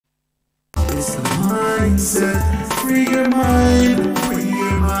It's the mindset. Free your mind. Free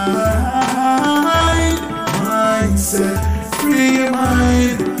your mind. Mindset. Free your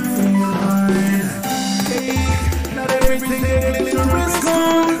mind. Free your mind. Hey, not everything is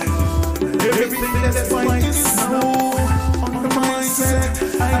gone. Everything that's fine is slow. On the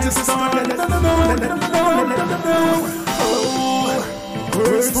mindset, I just started. Oh,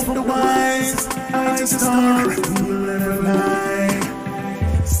 words from the wise. I just start. We will never lie.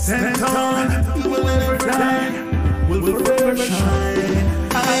 Stand tall. We will never die. We will forever shine.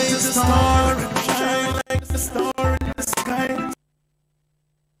 I just start. Shine like the star in the sky.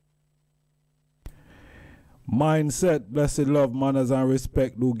 Mindset, blessed love, manners and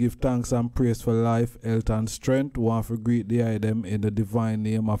respect. Do give thanks and praise for life, health and strength. Want to greet the item in the divine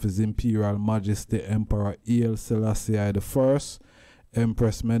name of His Imperial Majesty Emperor Haile Selassie I the First,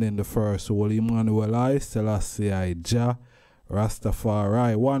 Empress Menin the First, Holy Emmanuel I, Selassie I Jah,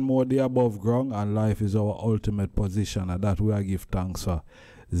 Rastafari. One more day above ground, and life is our ultimate position, and that we are give thanks for.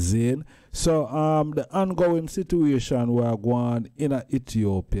 Zane. So the ongoing situation we are going in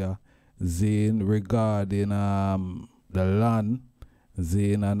Ethiopia, Zane, regarding the land,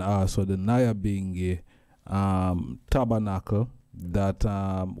 Zane, and also the Niyah Binghi tabernacle that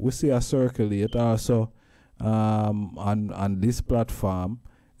we see a circulate also on this platform.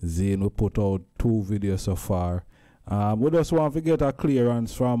 Zane, we put out 2 videos so far. We just want to get a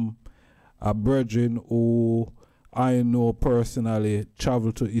clearance from a brethren who I know personally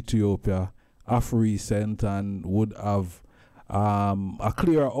traveled to Ethiopia of recent and would have a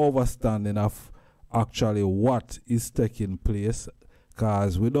clear understanding of actually what is taking place,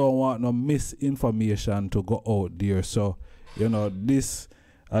 because we don't want no misinformation to go out there. So, you know, this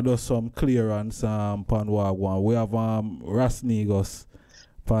I do some clearance pan Wagwan. We have Negus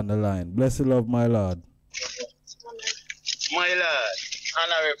on the line. Blessed love, my lord. My lord,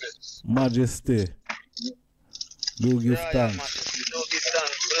 honorable Majesty. Do give thanks. Do give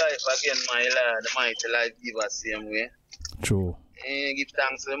thanks for life again, my lord. The mighty life give us same way. True. Give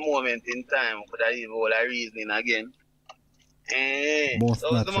thanks for the moment in time. Could I give all our reasoning again? Most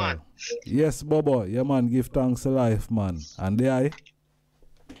so natural. The man. Yes, Bobo. Yeah, man. Give thanks to life, man. And the eye?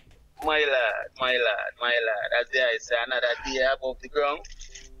 My lord, my lord, my lord. As the eye say, another day above the ground.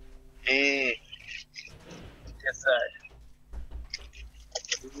 Yes, sir.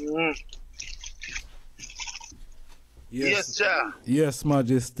 Yes, sir. Yes,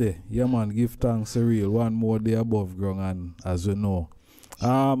 Majesty. Yeah, man. Give thanks to real. One more day above ground, and as we know.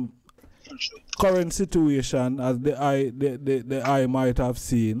 Current situation, as the eye might have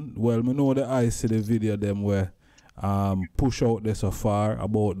seen. Well, me know the eye see the video them where push out there so far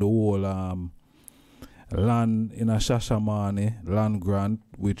about the whole land in a Shashamane land grant,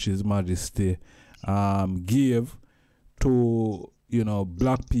 which is Majesty gave to, you know,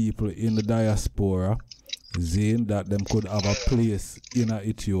 black people in the diaspora, Zane, that them could have a place in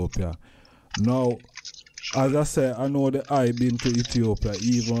Ethiopia. Now, as I say, I know that I been to Ethiopia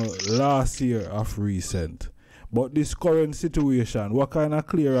even last year of recent. But this current situation, what kind of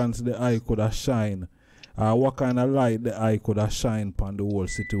clearance the eye could have shine? What kind of light the eye could have shine upon the whole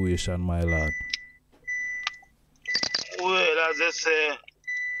situation, my lord? Well, as I say,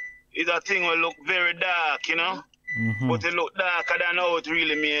 it's a thing will look very dark, you know? But it look darker than how it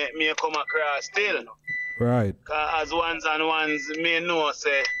really may come across still. Right. As ones and ones may know,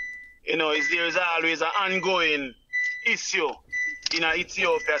 say, you know, there is always an ongoing issue in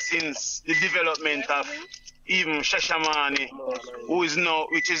Ethiopia since the development of even Shashamane,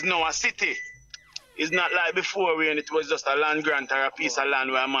 which is now a city. It's not like before when it was just a land grant or a piece of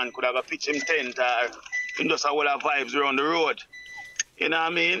land where a man could have a pitch him tent or just a whole of vibes around the road. You know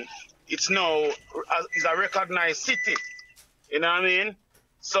what I mean? It's now it's a recognized city. You know what I mean?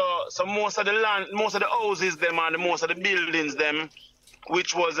 So most of the land, most of the houses them and most of the buildings them,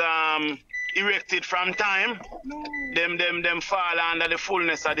 which was erected from time, them fall under the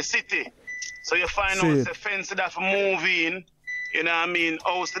fullness of the city. So you find out the fence that for move in, you know what I mean,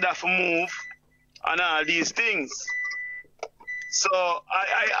 house that for move, and all these things. So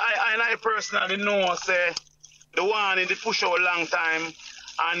I personally know, say, the one in the push out a long time,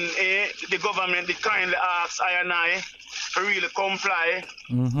 and the government they kindly ask I and I to really comply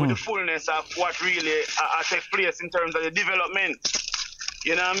with the fullness of what really take place in terms of the development.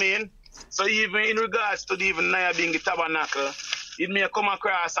 You know what I mean? So even in regards to the even Niyah Binghi tabernacle, it may come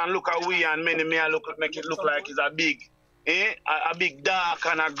across and look at we and many may make it look like it's a big, a big dark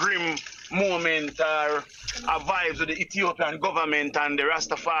and a grim moment or a vibes with the Ethiopian government and the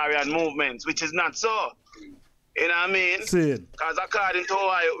Rastafarian movements, which is not so. You know what I mean? Because according to how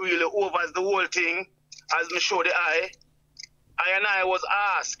I really overs the whole thing, as me show the eye, I was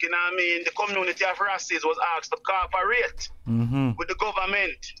asked, you know what I mean, the community of Rastas was asked to cooperate with the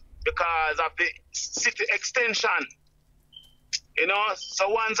government because of the city extension. You know, so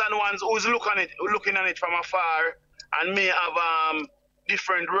ones who's looking at it from afar and may have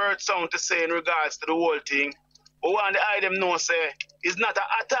different word sound to say in regards to the whole thing. But one the item know say it's not an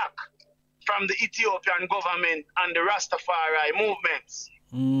attack from the Ethiopian government and the Rastafari movements.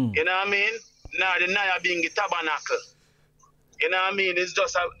 You know what I mean? Now the Niyah Binghi tabernacle. You know what I mean? It's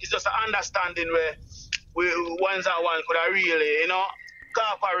just an understanding where one could have really, you know,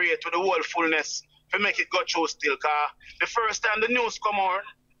 cooperate with the whole fullness to make it go through still. Cause the first time the news come on,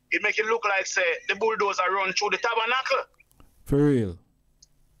 it make it look like say the bulldozer run through the tabernacle. For real.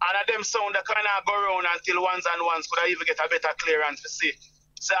 And of them sound that kind of go around until ones could have even get a better clearance to see.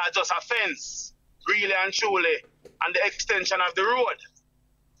 So just a fence, really and truly, and the extension of the road.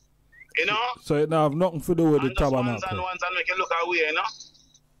 You know? So it now have nothing to do with the tabernacle. And make it look away, you know?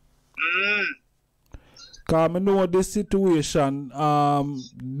 Because I know this situation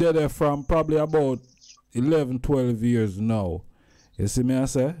there from probably about 11, 12 years now. You see me I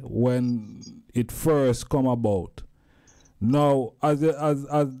say? When it first come about. Now, I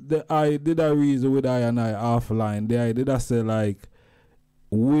did a reason with I and I offline, I did say like,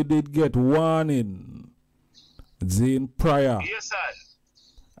 we did get warning Zane prior. Yes, sir.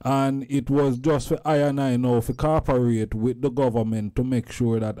 And it was just for I and I now to cooperate with the government to make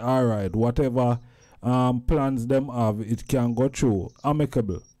sure that, all right, whatever plans them have, it can go through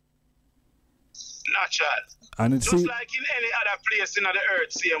amicable. Natural. And it's just like in any other place in the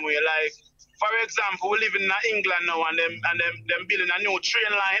earth, same way. Like, for example, we live in England now and them building a new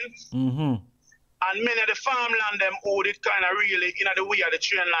train line. And many of the farmland them hold it kind of really in the way of the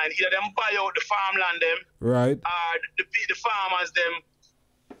train line. Either them buy out the farmland them, right, or the farmers them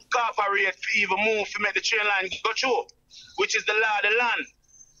cooperate to even move to make the train line go through, which is the law of the land.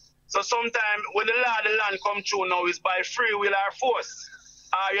 So sometimes when the law of the land come through now is by free will or force,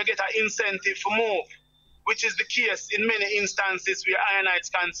 you get an incentive to move, which is the case in many instances where I is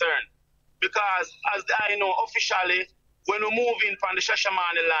concerned. Because as I know officially, when we move in from the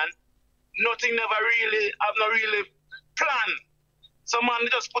Shashamane land, nothing never really, have no really plan. Some man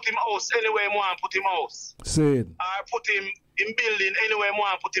just put him house anywhere he want put him house. See it. Or put him in building anywhere he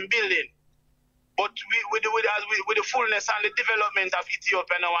want put him building. But with the fullness and the development of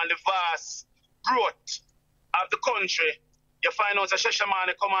Ethiopia now and the vast growth of the country, you find out that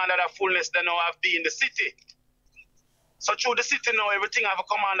Shashamane come under that fullness they now have been in the city. So through the city now, everything have a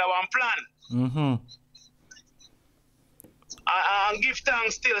come under one plan. And give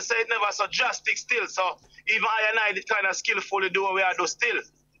thanks still, say it never so drastic still. So even I and I did kind of skillfully do what we are do still.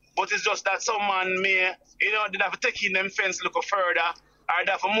 But it's just that some man may, you know, did have to take in them fence a little further, or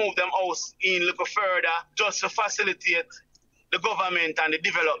they have to move them house in a little further, just to facilitate the government and the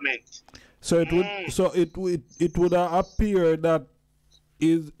development. So it would appear that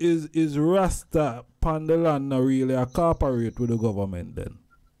is Rasta Pandaland not really a cooperate with the government then?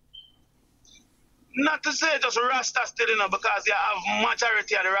 Not to say just Rastas still, you know, because you have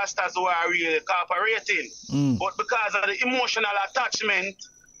majority of the Rastas who are really cooperating. But because of the emotional attachment,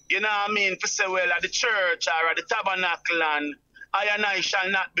 you know what I mean, to say, well, at the church or at the tabernacle and I shall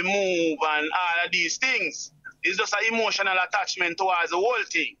not be moved and all of these things. It's just an emotional attachment towards the whole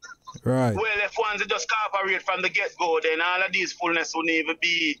thing. Right. Well, if ones just cooperate from the get-go, then all of these fullness will never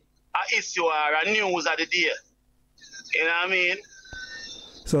be an issue or a news of the day. You know what I mean?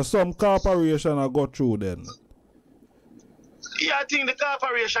 So some cooperation will go through then? Yeah, I think the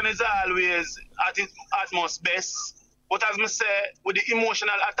cooperation is always at its utmost best. But as I say, with the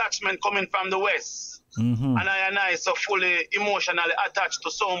emotional attachment coming from the West, and I so fully emotionally attached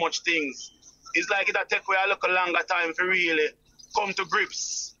to so much things, it's like it'll take a little longer time to really come to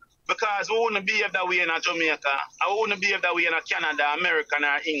grips. Because we wouldn't behave that way in Jamaica, and we wouldn't behave that way in Canada, America,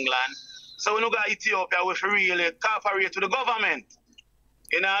 or England. So when we got Ethiopia, we really cooperate with the government.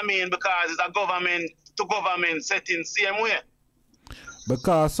 You know what I mean? Because it's a government to government setting same way.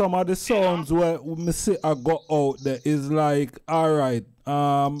 Because some of the sounds where we see I go out there is like, all right,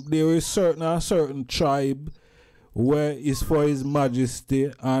 there is certain tribe where it's for His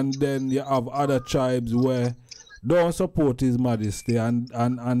Majesty, and then you have other tribes where don't support His Majesty, and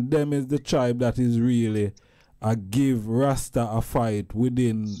them is the tribe that is really give Rasta a fight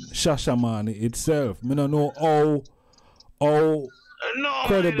within Shashamane itself. I don't know how no,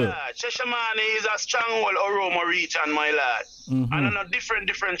 credible. My lad. Shashamane is a stronghold Oromo region, my lad. And a different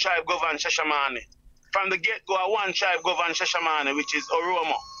tribe govern Shashamane. From the get-go, one tribe govern Shashamane, which is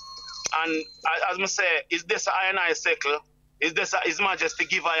Oromo. And as I say, is this I and I circle? Is this His Majesty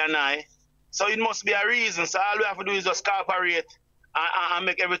give I and I? So it must be a reason. So all we have to do is just cooperate and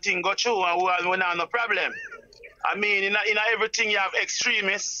make everything go through, and we not have no problem. I mean, in everything you have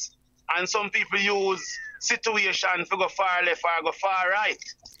extremists, and some people use situation to go far left or go far right.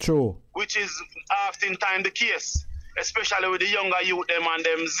 True. Which is oftentimes the case, especially with the younger youth them and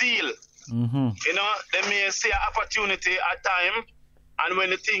them zeal. You know, they may see an opportunity at time, and when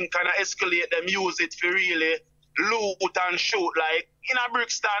the thing kind of escalate, them use it to really loot and shoot. Like in a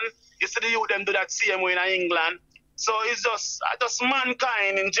Brixton, you see the youth them do that same way in England. So it's just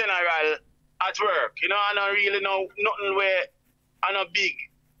mankind in general at work. You know, I don't really know nothing where I know big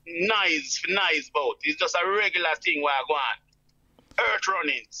nice about. It's just a regular thing where I go on. Earth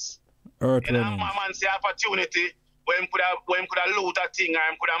runnings. You know, my man say opportunity when could I loot a thing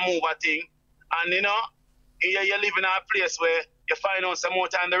or could I move a thing. And you know, you live in a place where you find out some more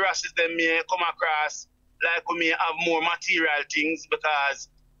time the racists them may come across like we may have more material things, because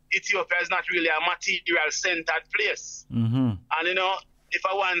Ethiopia is not really a material centered place. And you know, if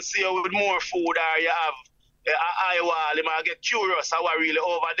I want to see you with more food or you have an eye wall, you might get curious how I really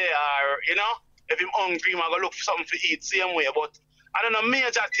over there, or you know, if I'm hungry, I'm gonna look for something to eat same way. But I don't know,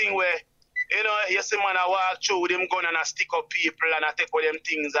 major thing where, you know, you see man I walk through with them gun and I stick up people and I take all them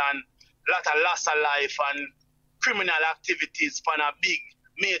things, and a lot of loss of life and criminal activities on a big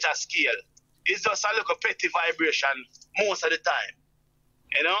major scale. It's just a little petty vibration most of the time.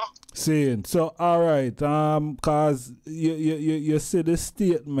 You know? Seeing. So all right, cause you see the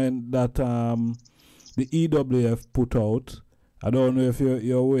statement that the EWF put out. I don't know if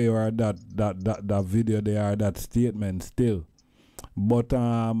you're aware of that video there, that statement still. But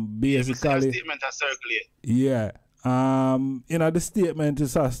basically, statement has circulated. Yeah. You know, the statement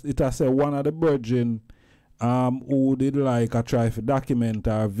it has said one of the virgin who did like a try to document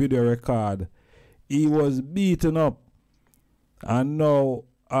or video record, he was beaten up and now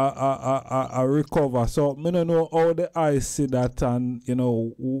I recover. So I don't know how the eyes see that, and you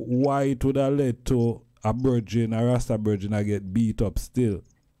know why it would have led to a virgin, a Rasta virgin, I get beat up still.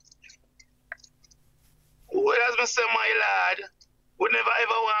 Well, as I say, my lad, we never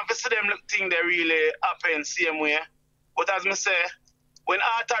ever want to see them thing they really happen same way. But as I say, when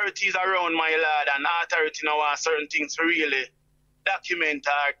authorities around, my lad, and authority now want certain things to really document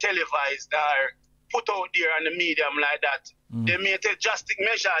or televised or put out there on the medium like that, they may take drastic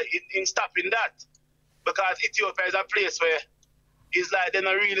measure in stopping that. Because Ethiopia is a place where it's like they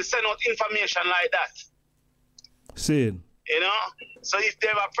don't really send out information like that. Seen. You know? So if they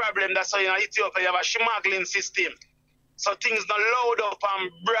have a problem, that's why in Ethiopia you have a smuggling system. So things not loud up and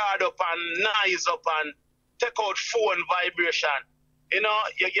broad up and nice up and take out phone vibration. You know,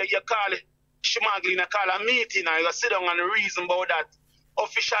 you call it smuggling, you call a meeting and you sit down and reason about that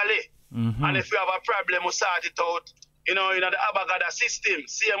officially. And if you have a problem, we sort it out, you know, the Abagada system,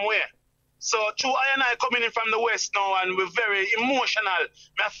 same way. So through I and I coming in from the West now, and we're very emotional. I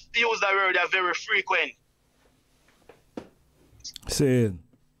have to use that word, they're very frequent. Saying,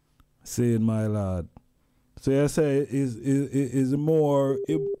 my lad. So you say is more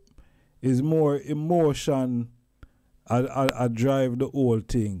emotion I drive the whole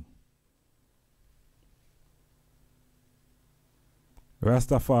thing.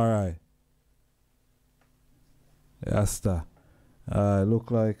 Rastafari. Rasta.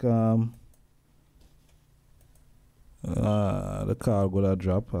 Look like the car gonna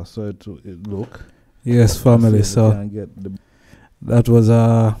drop. I saw it look. Yes, family. So that was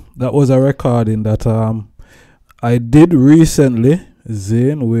a recording that I did recently,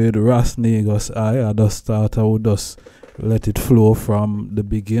 Zane, with Negus. I just thought I would just let it flow from the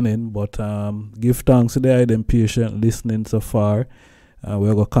beginning, but give thanks to the item patient listening so far.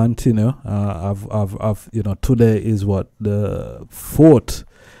 We're gonna continue. I've you know, today is what, the 4th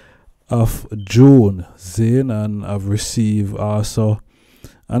of June, Zane, and I've received also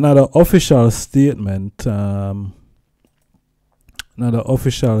another official statement. Another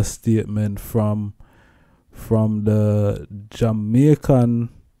official statement from the Jamaican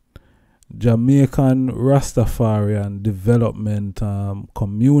Rastafarian development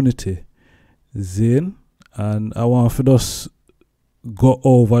community, Zane, and I want to just go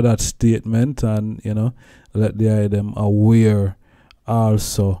over that statement and, you know, let the item aware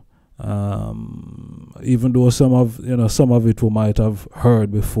also, even though some of it we might have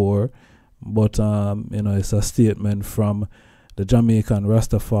heard before, but you know, it's a statement from the Jamaican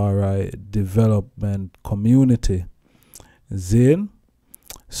Rastafari development community, Zane.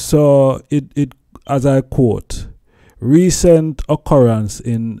 So it as I quote, recent occurrence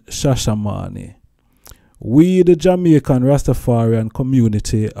in Shashamane. We, the Jamaican Rastafarian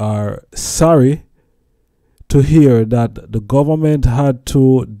community, are sorry to hear that the government had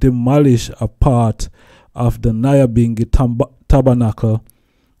to demolish a part of the Niyah Binghi tabernacle,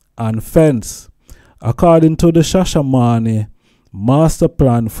 and fence. According to the Shashamane master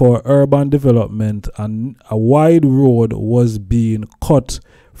plan for urban development, and a wide road was being cut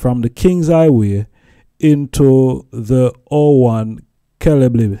from the King's Highway into the O1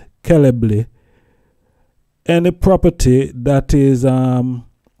 Kelebli. Any property that is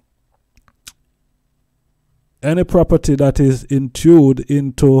entered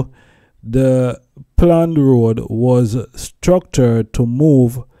into the planned road was structured to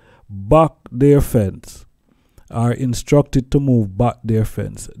move back their fence, are instructed to move back their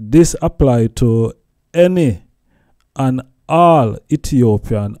fence. This applied to any and all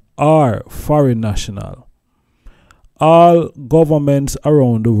Ethiopian or foreign national. All governments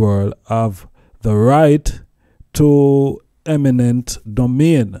around the world have the right to eminent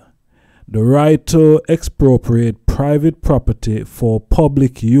domain, the right to expropriate private property for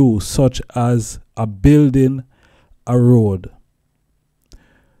public use, such as a building, a road.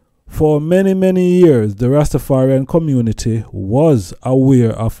 For many, many years, the Rastafarian community was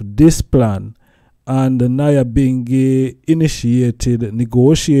aware of this plan, and the Niyah Binghi initiated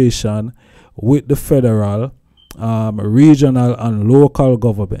negotiation with the federal, regional, and local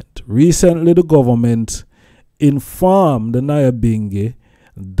government. Recently, the government informed the Niyah Binghi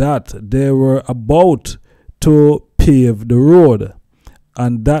that they were about to pave the road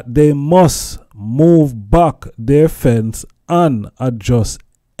and that they must move back their fence and adjust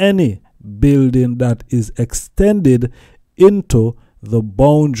any building that is extended into the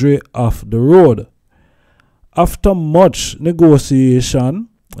boundary of the road. After much negotiation,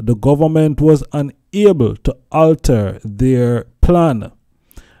 the government was unable to alter their plan.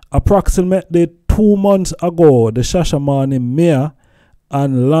 Approximately 2 months ago, the Shashamane Mayor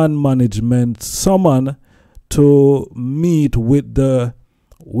and Land Management summoned to meet with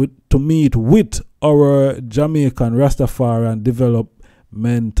our Jamaican Rastafarian Development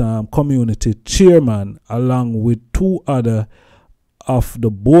Community Chairman, along with 2 other of the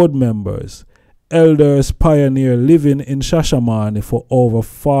board members, elders pioneer living in Shashamane for over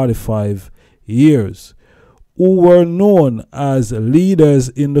 45 years, who were known as leaders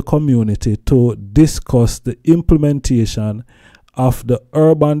in the community, to discuss the implementation of the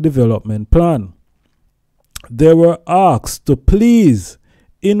urban development plan. They were asked to please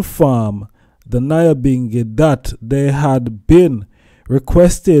inform the Niyah Binghi that they had been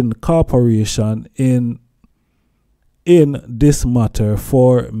requesting cooperation in this matter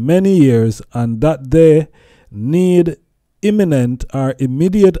for many years, and that they need imminent or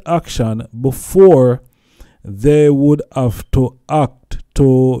immediate action before they would have to act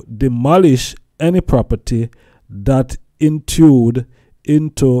to demolish any property that entered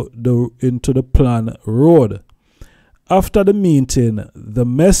into the planned road. After the meeting, the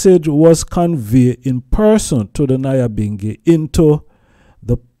message was conveyed in person to the Niyah Binghi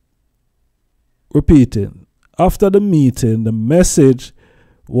After the meeting, the message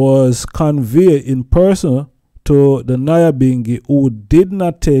was conveyed in person to the Niyah Binghi, who did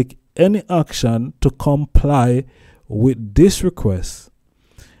not take any action to comply with this request.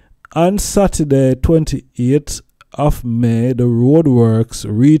 On Saturday, 28th of May, the roadworks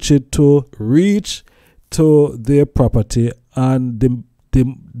reached to their property, and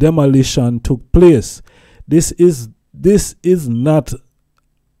demolition took place. This is not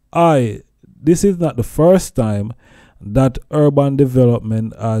the first time that urban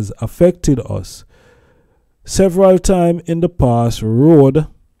development has affected us. Several times in the past, roads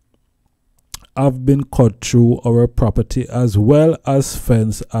have been cut through our property, as well as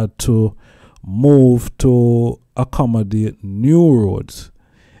fence had to move to accommodate new roads.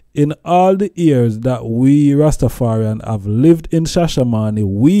 In all the years that we Rastafarian have lived in Shashamane,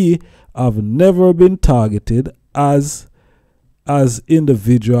 we have never been targeted as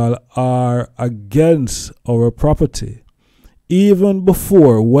individual or against our property. Even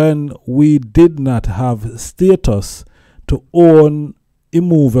before, when we did not have status to own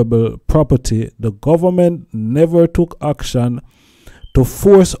immovable property, the government never took action to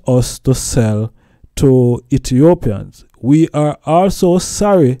force us to sell to Ethiopians. We are also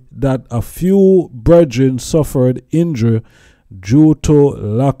sorry that a few brethren suffered injury due to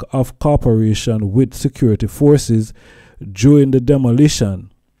lack of cooperation with security forces during the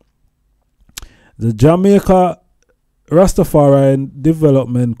demolition. The Jamaica Rastafarian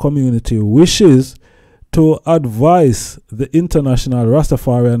Development Community wishes to advise the international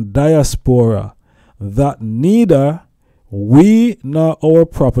Rastafarian diaspora that neither we nor our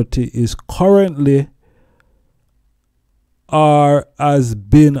property is currently or has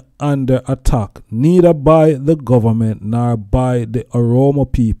been under attack, neither by the government nor by the Oromo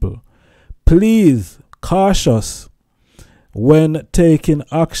people. Please cautious when taking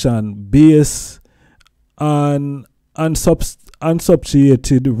action based on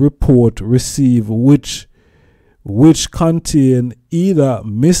unsubstantiated report received which contain either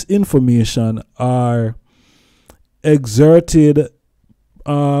misinformation or exerted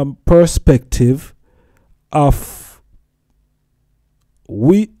perspective of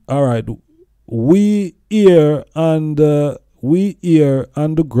we here on the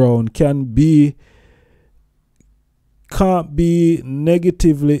ground can't be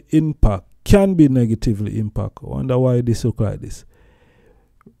negatively impact. I wonder why this look like this.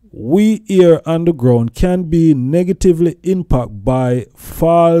 We here on the ground can be negatively impacted by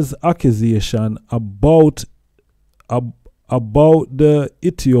false accusation about the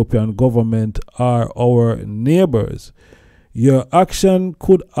Ethiopian government or our neighbors. Your action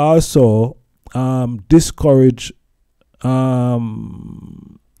could also discourage or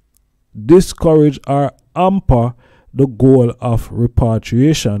hamper the goal of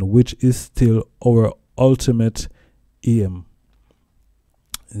repatriation, which is still our ultimate aim.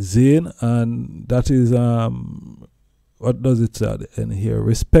 Zane, and that is what does it say in here?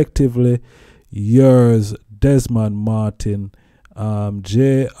 Respectively, yours, Desmond Martin,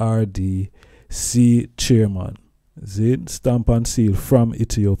 JRDC chairman. Zane, stamp and seal from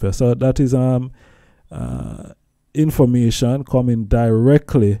Ethiopia. So that is information coming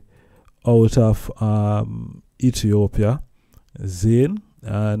directly out of Ethiopia. Zane,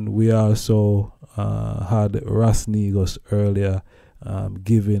 and we also had Negus earlier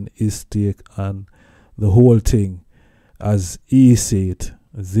giving his take on the whole thing as he see it.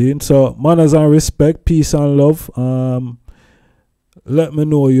 Zane. So manners and respect, peace and love. Let me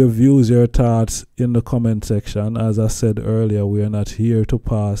know your views, your thoughts in the comment section. As I said earlier, we are not here to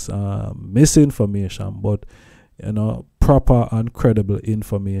pass misinformation, but proper and credible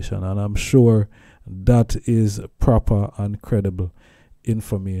information, and I'm sure that is proper and credible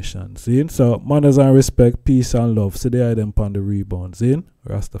information. See? So manners and respect, peace and love. See the item on the rebound. See?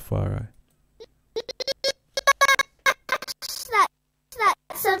 Rastafari.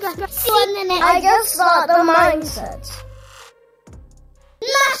 I just got the mindset.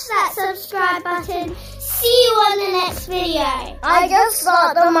 Smash that subscribe button. See you on the next video. I just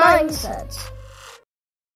got the mindset.